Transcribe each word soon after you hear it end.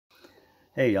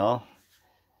Hey y'all,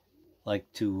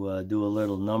 like to do a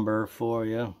little number for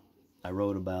you. I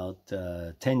wrote about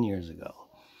 10 years ago.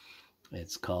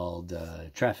 It's called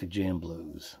Traffic Jam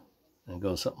Blues, and it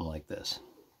goes something like this.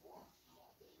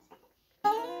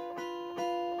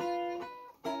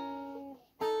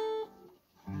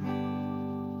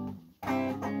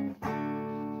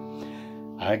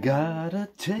 I gotta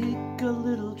take a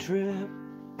little trip,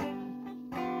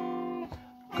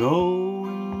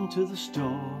 going to the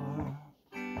store.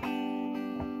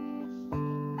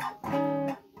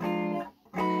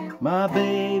 My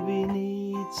baby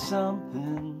needs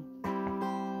something,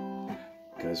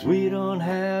 'cause we don't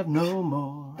have no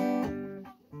more.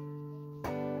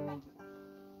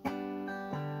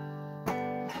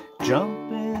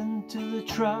 Jump into the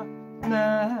truck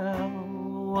now,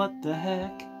 what the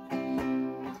heck?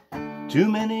 Too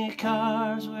many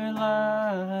cars, we're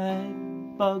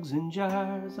like bugs in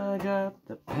jars. I got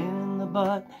the pain in the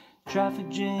butt, traffic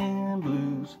jam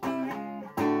blues.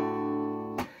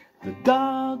 The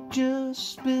dog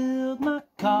just spilled my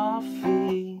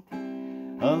coffee.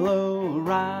 A low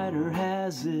rider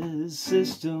has his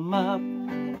system up.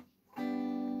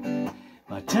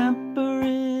 My temper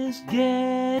is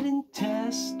getting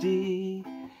testy,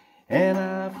 and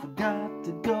I forgot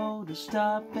to go to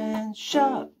Stop and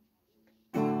Shop.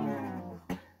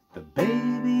 The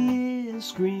baby is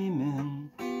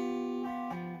screaming,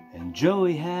 and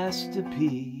Joey has to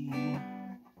pee.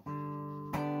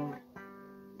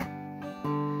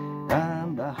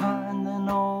 I'm behind an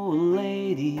old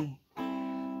lady,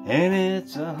 and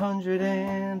it's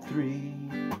 103.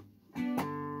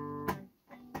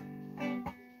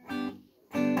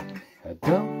 A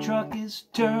dump truck is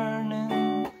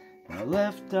turning, my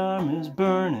left arm is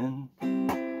burning.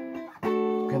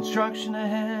 Construction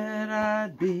ahead,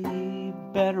 I'd be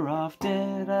better off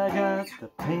dead. I got the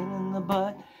pain in the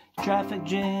butt, traffic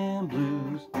jam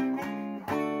blues.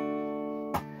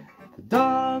 The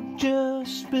dog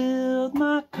just spilled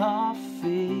my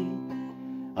coffee.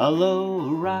 A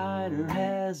low rider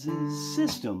has his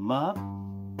system up.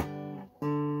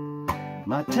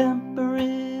 My temper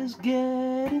is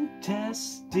getting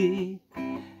testy,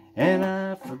 and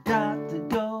I forgot to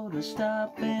go to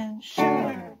Stop and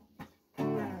Shop.